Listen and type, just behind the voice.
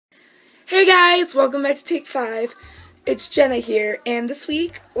Hey guys, welcome back to Take 5. It's Jenna here, and this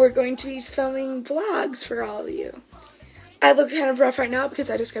week we're going to be filming vlogs for all of you. I look kind of rough right now because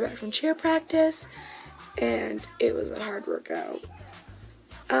I just got back from cheer practice, and it was a hard workout.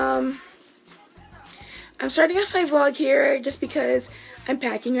 I'm starting off my vlog here just because I'm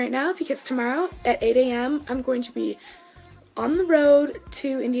packing right now, because tomorrow at 8 a.m. I'm going to be on the road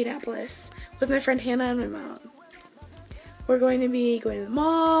to Indianapolis with my friend Hannah and my mom. We're going to be going to the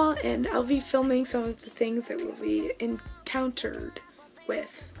mall, and I'll be filming some of the things that we'll be encountered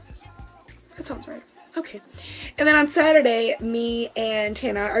with. That sounds right. Okay. And then on Saturday, me and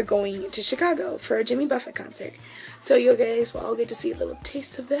Hannah are going to Chicago for a Jimmy Buffett concert. So you guys will all get to see a little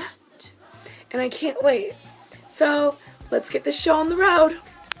taste of that. And I can't wait. So let's get this show on the road.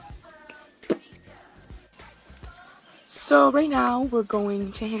 So right now we're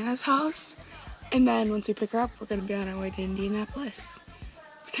going to Hannah's house. And then once we pick her up, we're going to be on our way to Indianapolis.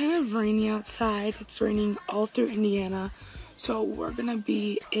 It's kind of rainy outside. It's raining all through Indiana. So we're going to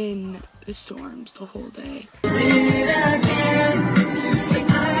be in the storms the whole day.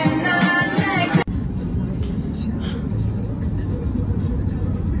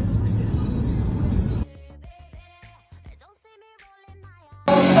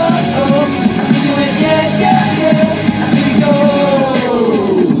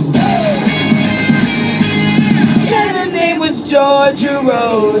 Georgia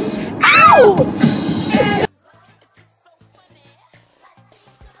Rose. Ow!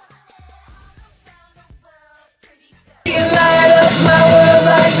 You light up my world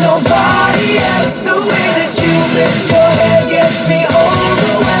like nobody else. The way that you flip your hair gets me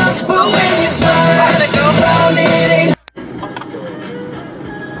overwhelmed. But when you smile, I think around it ain't.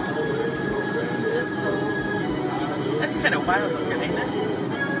 That's kind of wild looking, ain't it?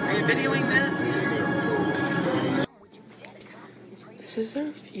 Are you videoing that? This is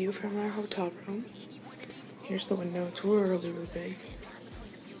our view from our hotel room. Here's the window. It's really big.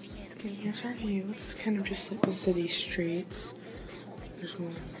 And here's our view. It's kind of just like the city streets. There's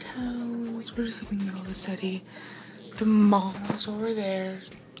more hotels. We're just like in the middle of the city. The mall's over there,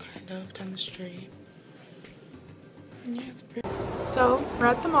 kind of down the street. And yeah, it's pretty. So we're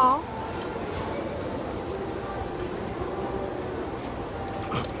at the mall.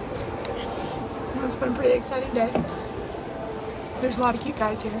 It's been a pretty exciting day. There's a lot of cute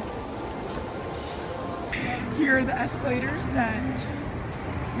guys here. Here are the escalators that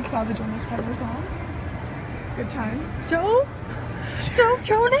we saw the Jonas Brothers on. It's a good time. Joe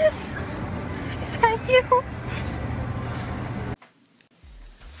Jonas? Is that you?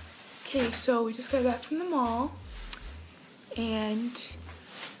 Okay, so we just got back from the mall, and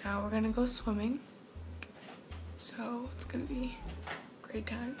now we're gonna go swimming. So it's gonna be great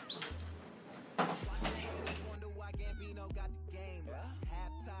times.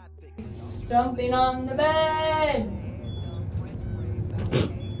 Jumping on the bed.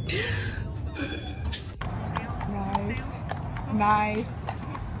 Nice.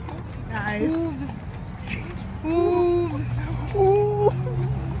 Boobs.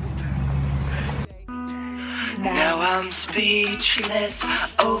 Boobs. Now I'm speechless,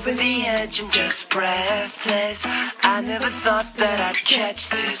 over the edge, I'm just breathless. I never thought that I'd catch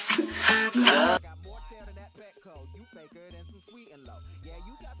this love.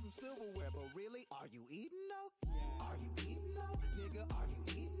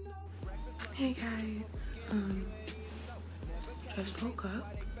 Hey guys, just woke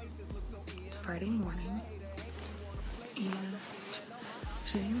up. It's Friday morning, and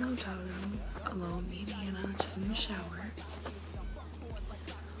sitting in the hotel room alone, me and Hannah, just in the shower.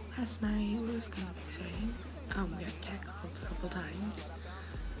 Last night was kind of exciting. We got catcalled a couple times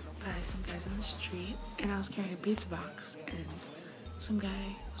by some guys on the street, and I was carrying a pizza box, and some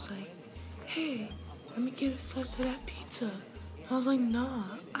guy was like, "Hey, let me get a slice of that pizza." I was like,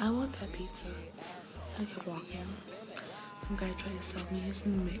 "Nah, I want that pizza." I kept walking. Some guy tried to sell me his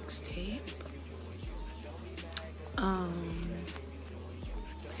mixtape.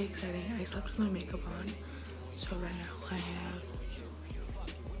 Pretty exciting. I slept with my makeup on, so right now I have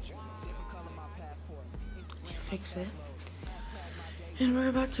to fix it. And we're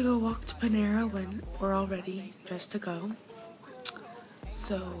about to go walk to Panera when we're all ready, dressed to go.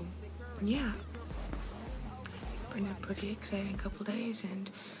 So, yeah. It's been a pretty exciting couple days, and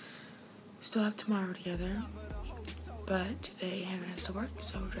we still have tomorrow together. But today Hannah has to work,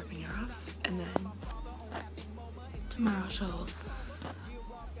 so we're dropping her off. And then tomorrow she'll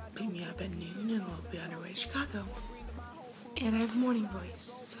pick me up at noon, and we'll be on our way to Chicago. And I have a morning voice,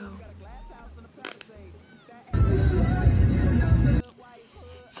 so.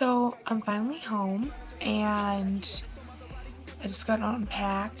 So I'm finally home, and I just got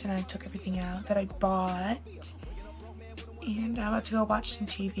unpacked and I took everything out that I bought. And I'm about to go watch some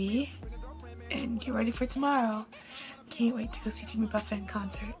TV and get ready for tomorrow. Can't wait to go see Jimmy Buffett in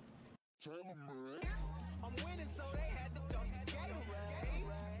concert.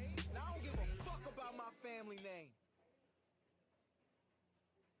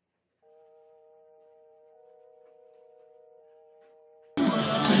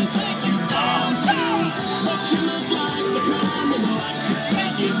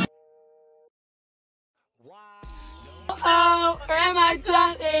 Oh, or am I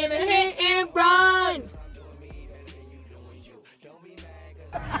just in a hit and run?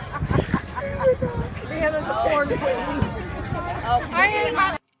 Man, there's a porn queen. Standing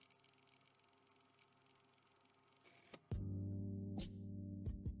by the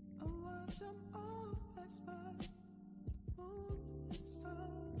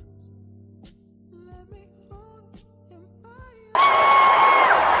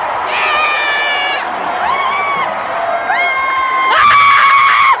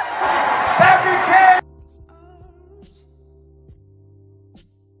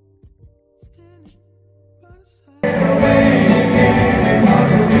side.